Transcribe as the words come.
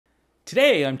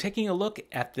Today I'm taking a look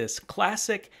at this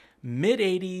classic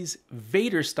mid-80s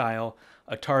Vader style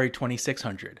Atari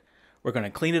 2600. We're going to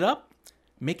clean it up,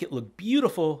 make it look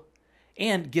beautiful,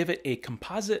 and give it a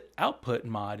composite output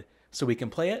mod so we can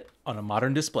play it on a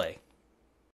modern display.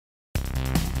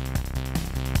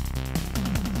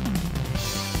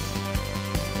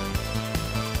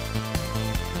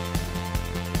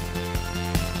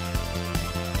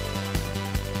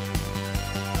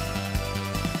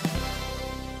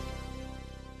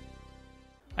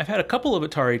 I've had a couple of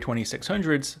Atari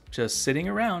 2600s just sitting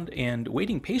around and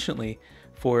waiting patiently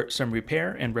for some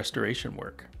repair and restoration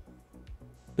work.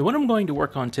 The one I'm going to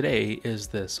work on today is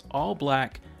this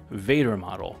all-black Vader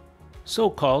model, so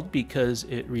called because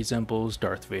it resembles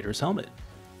Darth Vader's helmet.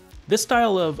 This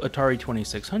style of Atari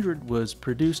 2600 was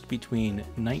produced between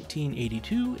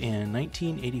 1982 and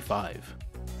 1985.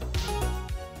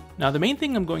 Now the main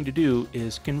thing I'm going to do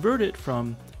is convert it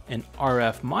from an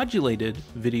RF modulated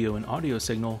video and audio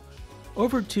signal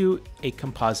over to a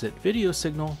composite video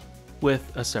signal with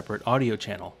a separate audio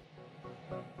channel.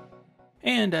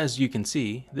 And as you can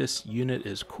see, this unit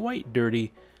is quite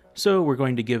dirty, so we're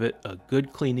going to give it a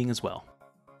good cleaning as well.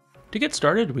 To get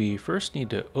started, we first need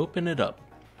to open it up.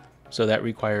 So that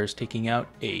requires taking out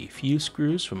a few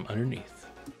screws from underneath.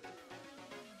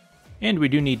 And we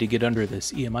do need to get under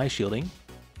this EMI shielding,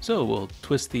 so we'll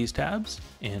twist these tabs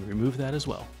and remove that as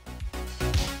well.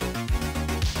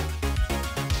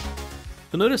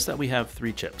 You'll notice that we have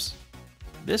 3 chips.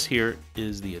 This here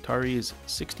is the Atari's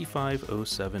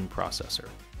 6507 processor,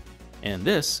 and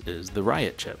this is the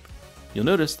Riot chip. You'll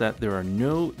notice that there are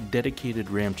no dedicated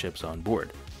RAM chips on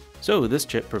board, so this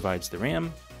chip provides the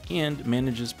RAM and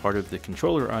manages part of the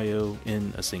controller I/O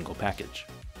in a single package.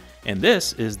 And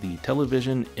this is the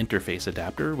television interface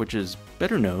adapter, which is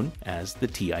better known as the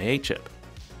TIA chip.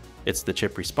 It's the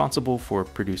chip responsible for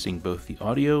producing both the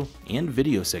audio and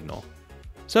video signal.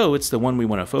 So it's the one we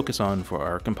want to focus on for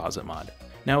our composite mod.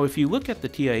 Now if you look at the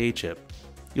TIA chip,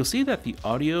 you'll see that the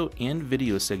audio and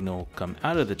video signal come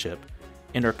out of the chip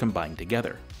and are combined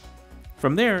together.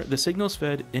 From there, the signal's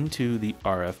fed into the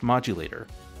RF modulator,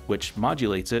 which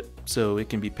modulates it so it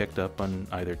can be picked up on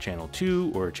either channel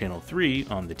 2 or channel 3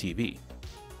 on the TV.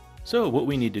 So what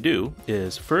we need to do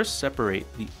is first separate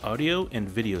the audio and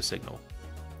video signal.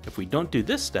 If we don't do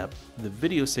this step, the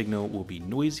video signal will be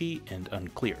noisy and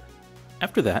unclear.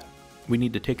 After that, we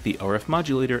need to take the RF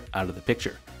modulator out of the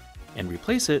picture and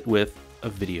replace it with a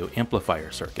video amplifier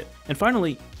circuit. And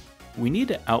finally, we need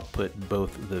to output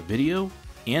both the video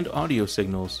and audio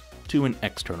signals to an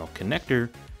external connector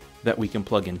that we can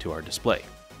plug into our display.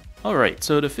 Alright,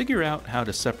 so to figure out how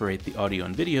to separate the audio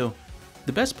and video,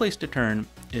 the best place to turn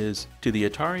is to the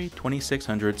Atari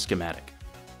 2600 schematic.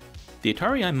 The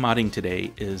Atari I'm modding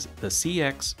today is the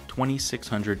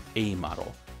CX2600A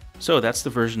model. So that's the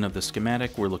version of the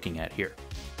schematic we're looking at here.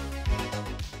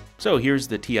 So here's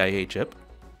the TIA chip,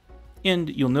 and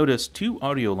you'll notice 2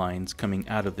 audio lines coming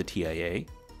out of the TIA,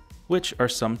 which are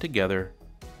summed together,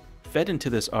 fed into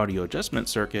this audio adjustment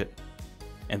circuit,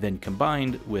 and then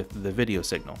combined with the video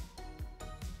signal.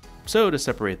 So to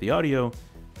separate the audio,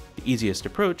 the easiest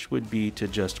approach would be to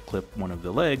just clip one of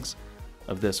the legs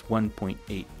of this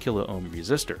 1.8 kilo ohm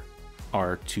resistor,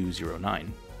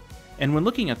 R209. And when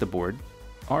looking at the board,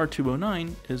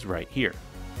 R209 is right here.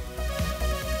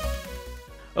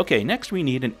 Okay, next we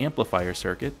need an amplifier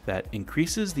circuit that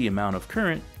increases the amount of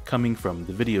current coming from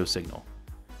the video signal.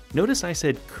 Notice I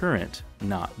said current,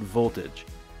 not voltage.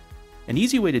 An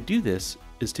easy way to do this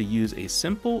is to use a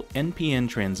simple NPN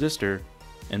transistor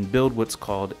and build what's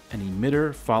called an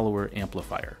emitter-follower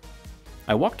amplifier.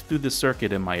 I walked through this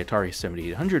circuit in my Atari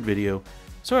 7800 video,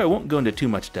 so I won't go into too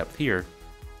much depth here,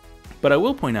 but I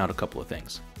will point out a couple of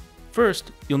things.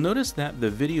 First, you'll notice that the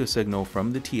video signal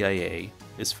from the TIA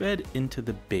is fed into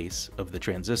the base of the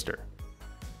transistor.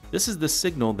 This is the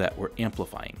signal that we're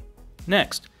amplifying.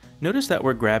 Next, notice that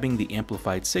we're grabbing the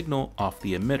amplified signal off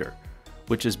the emitter,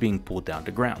 which is being pulled down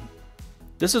to ground.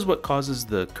 This is what causes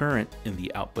the current in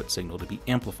the output signal to be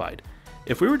amplified.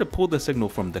 If we were to pull the signal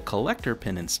from the collector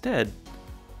pin instead,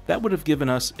 that would have given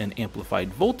us an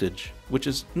amplified voltage, which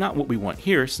is not what we want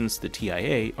here since the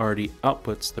TIA already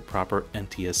outputs the proper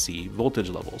NTSC voltage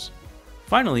levels.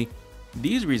 Finally,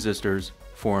 these resistors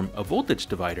form a voltage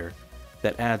divider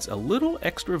that adds a little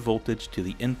extra voltage to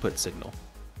the input signal.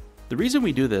 The reason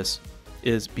we do this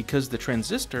is because the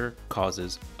transistor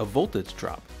causes a voltage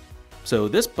drop. So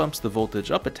this bumps the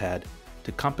voltage up a tad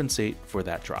to compensate for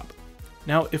that drop.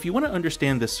 Now, if you want to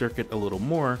understand this circuit a little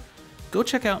more, go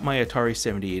check out my Atari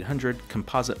 7800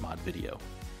 composite mod video.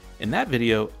 In that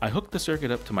video, I hooked the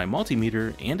circuit up to my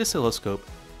multimeter and oscilloscope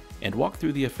and walk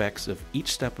through the effects of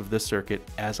each step of this circuit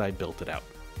as I built it out.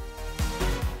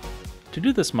 To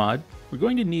do this mod, we're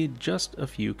going to need just a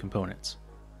few components.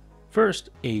 First,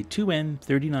 a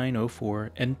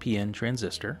 2N3904 NPN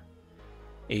transistor,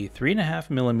 a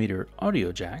 3.5mm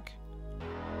audio jack,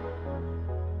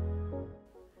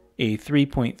 a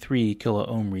 3.3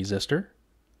 kiloohm resistor,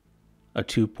 a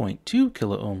 2.2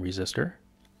 kiloohm resistor,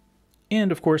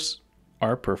 and of course,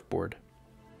 our perf board.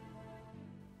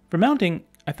 For mounting,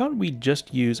 I thought we'd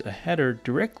just use a header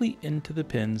directly into the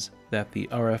pins that the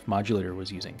RF modulator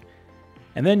was using,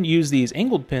 and then use these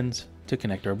angled pins to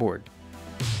connect our board.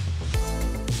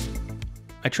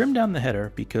 I trimmed down the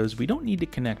header because we don't need to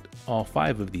connect all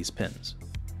 5 of these pins.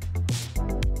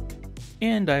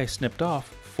 And I snipped off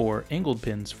 4 angled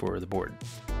pins for the board.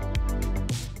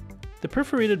 The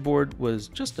perforated board was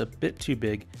just a bit too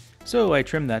big, so I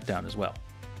trimmed that down as well.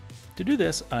 To do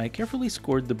this, I carefully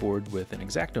scored the board with an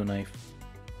X-Acto knife,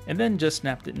 and then just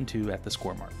snapped it in 2 at the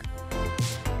score mark.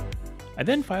 I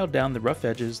then filed down the rough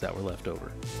edges that were left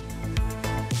over.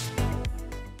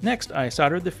 Next, I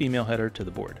soldered the female header to the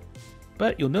board,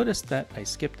 but you'll notice that I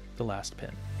skipped the last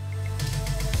pin.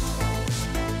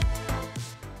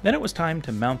 Then it was time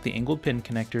to mount the angled pin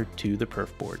connector to the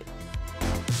perf board.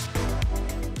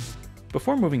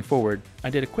 Before moving forward, I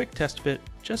did a quick test fit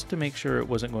just to make sure it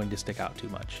wasn't going to stick out too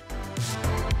much.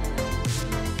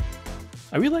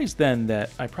 I realized then that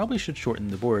I probably should shorten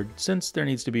the board since there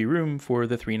needs to be room for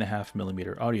the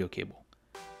 3.5mm audio cable.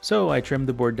 So I trimmed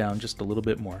the board down just a little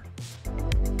bit more.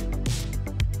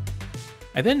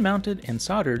 I then mounted and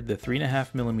soldered the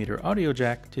 3.5mm audio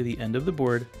jack to the end of the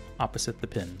board opposite the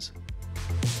pins.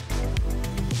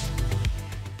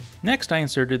 Next I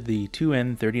inserted the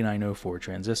 2N3904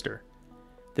 transistor.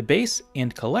 The base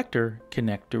and collector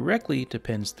connect directly to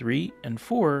pins 3 and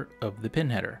 4 of the pin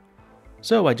header.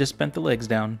 So I just bent the legs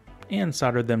down and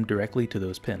soldered them directly to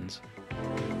those pins.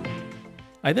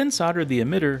 I then soldered the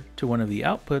emitter to one of the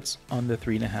outputs on the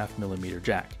 3.5mm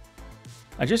jack.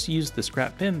 I just used the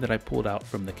scrap pin that I pulled out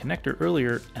from the connector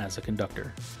earlier as a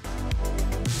conductor.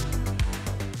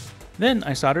 Then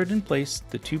I soldered in place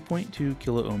the 2.2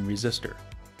 kiloohm resistor.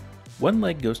 One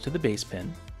leg goes to the base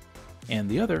pin, and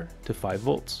the other to 5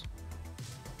 volts.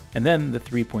 And then the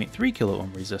 3.3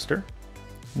 kiloohm resistor,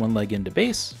 one leg into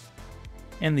base,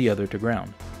 and the other to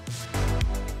ground.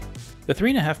 The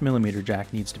 3.5mm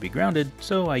jack needs to be grounded,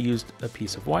 so I used a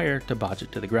piece of wire to bodge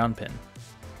it to the ground pin.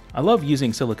 I love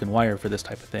using silicon wire for this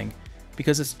type of thing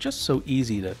because it's just so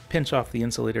easy to pinch off the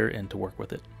insulator and to work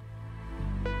with it.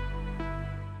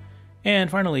 And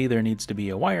finally, there needs to be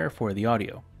a wire for the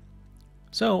audio.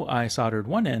 So I soldered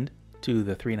one end to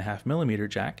the 3.5mm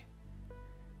jack,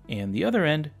 and the other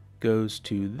end goes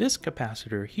to this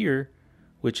capacitor here,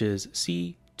 which is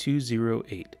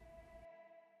C208.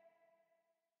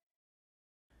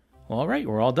 Alright,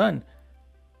 we're all done.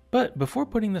 But before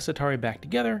putting this Atari back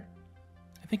together,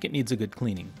 I think it needs a good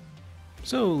cleaning.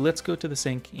 So let's go to the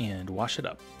sink and wash it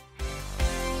up.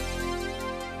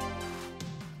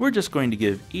 We're just going to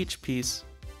give each piece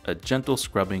a gentle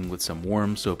scrubbing with some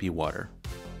warm soapy water.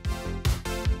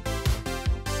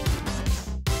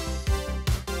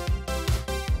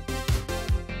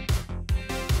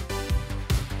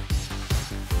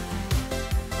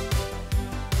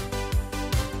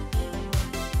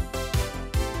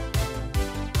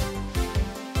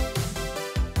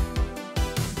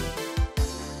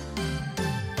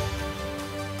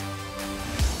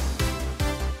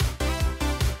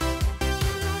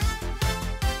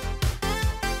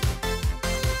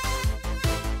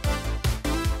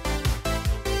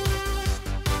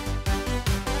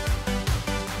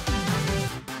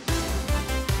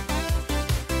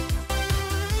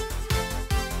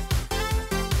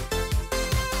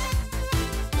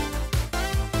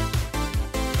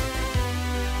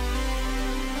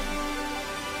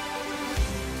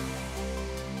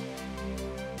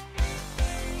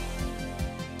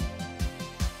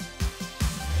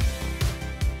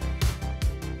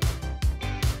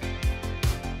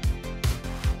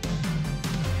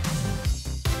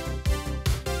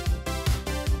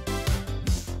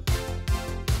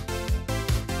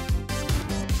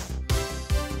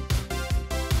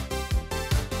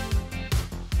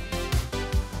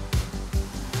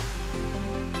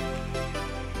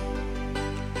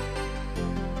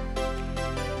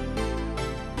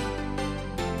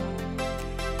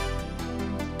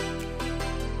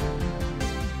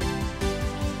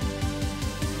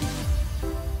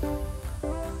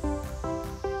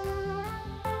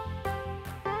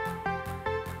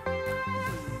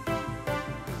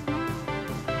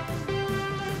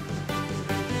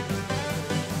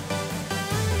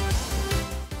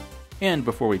 And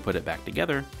before we put it back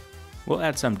together, We'll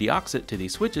add some Deoxite to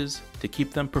these switches to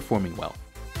keep them performing well.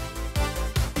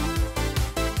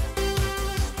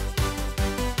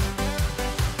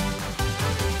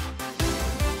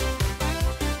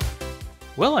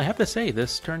 Well, I have to say,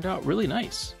 this turned out really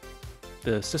nice.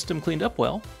 The system cleaned up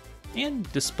well,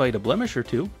 and despite a blemish or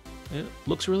two, it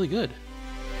looks really good.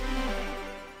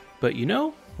 But you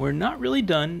know, we're not really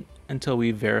done until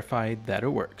we've verified that it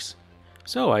works.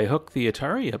 So I hooked the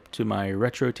Atari up to my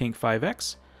RetroTink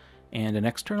 5X and an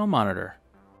external monitor.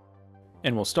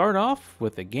 And we'll start off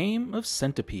with a game of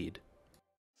Centipede.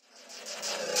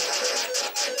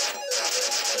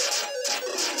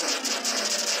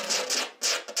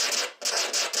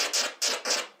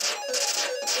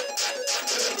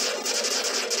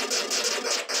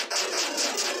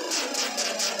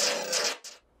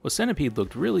 Well, Centipede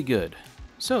looked really good,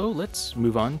 so let's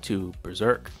move on to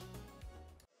Berserk.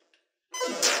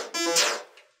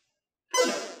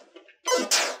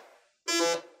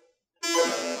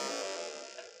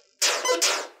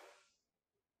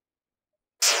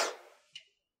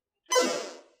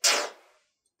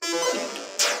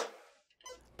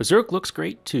 Berserk looks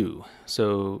great too,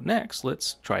 so next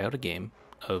let's try out a game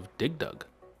of Dig Dug.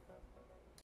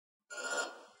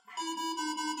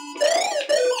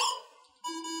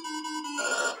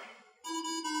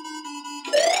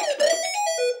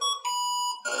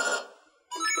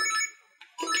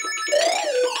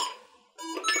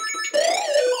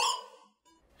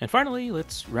 And finally,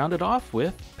 let's round it off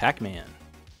with Pac-Man.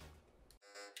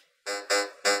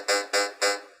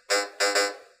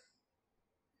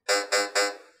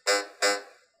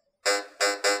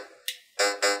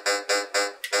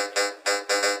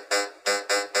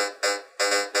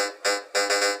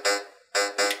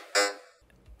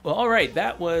 Well, alright,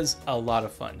 that was a lot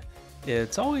of fun.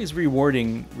 It's always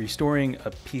rewarding restoring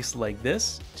a piece like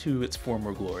this to its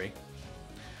former glory.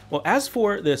 Well, as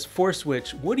for this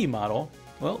 4-switch Woody model,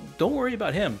 well, don't worry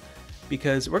about him,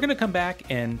 because we're going to come back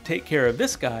and take care of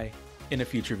this guy in a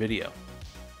future video.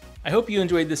 I hope you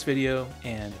enjoyed this video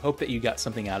and hope that you got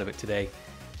something out of it today.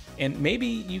 And maybe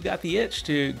you got the itch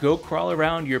to go crawl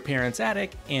around your parents'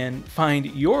 attic and find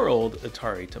your old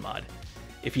Atari to mod.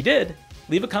 If you did,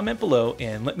 leave a comment below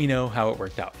and let me know how it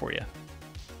worked out for you.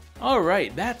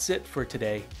 Alright, that's it for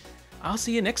today. I'll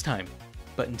see you next time.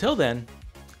 But until then,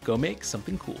 go make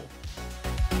something cool.